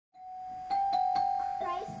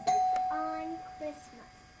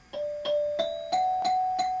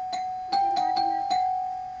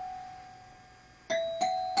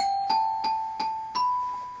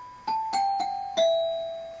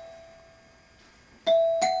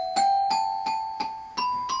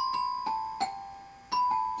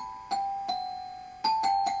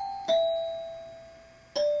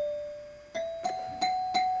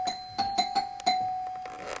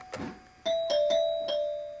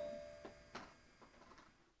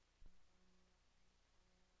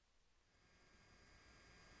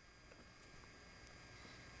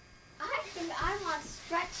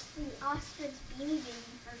ostrich beanie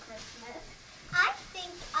baby for Christmas. I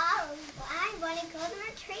think I want to golden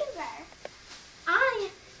retriever.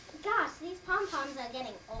 Gosh, these pom-poms are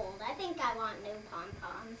getting old. I think I want new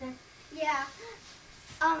pom-poms. Yeah.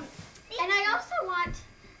 And I also want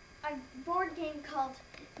a board game called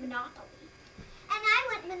Monopoly. And I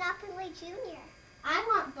want Monopoly Junior. I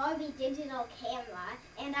want Barbie digital camera,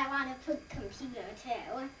 and I want a put computer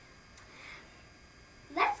too.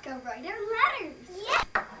 Let's go write our letters. Yeah.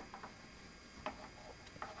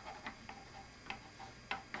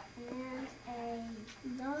 And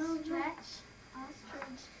a Love stretch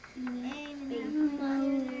ostrich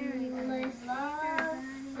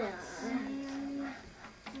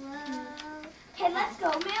Okay, let's go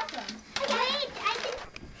mail them. Wait, I can.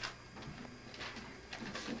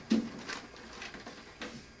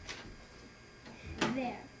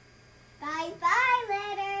 There. Bye-bye,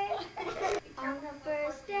 letter. On the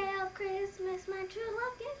first day of Christmas, my true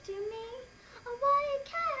love gave to me a white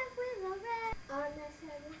cat with a red. On the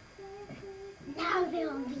seventh day of Christmas, now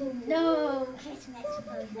there'll be no Christmas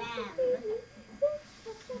for them.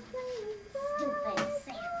 Stupid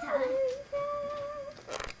Santa.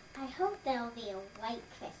 I hope there'll be a white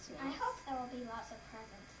Christmas. I hope there will be lots of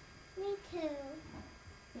presents. Me too.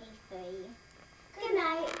 Me three. Good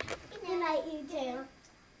night. Good night, you two.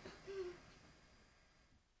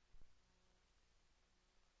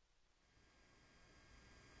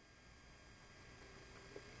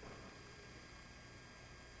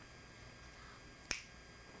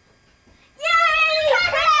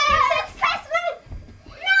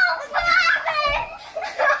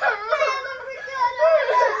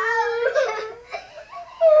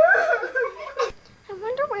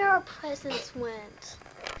 Presents went.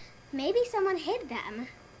 Maybe someone hid them.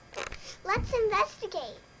 Let's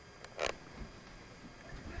investigate.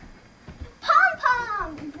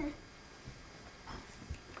 Pom-poms!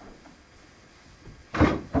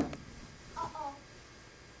 Uh-oh.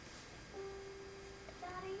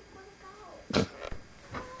 Daddy, where'd it go?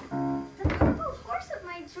 The purple horse of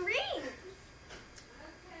my dreams.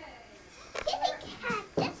 Kitty cat,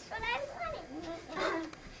 just what I wanted.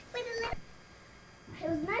 With a little. It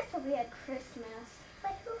was nice that we had Christmas.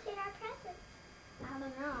 But who hid our presents? I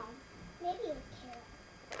don't know. Maybe it was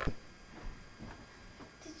Carol.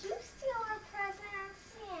 Did you steal our presents?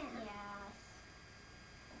 Yeah. Yes.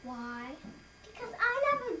 Why? Because I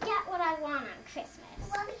never get what I want on Christmas.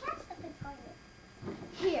 Well, we have something for you.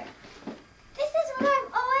 Here. This is what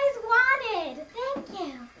I've always wanted. Thank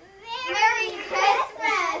you. Merry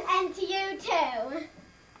Christmas! And to you too.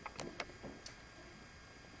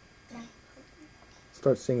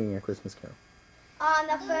 Start singing a Christmas carol. On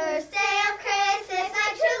the first day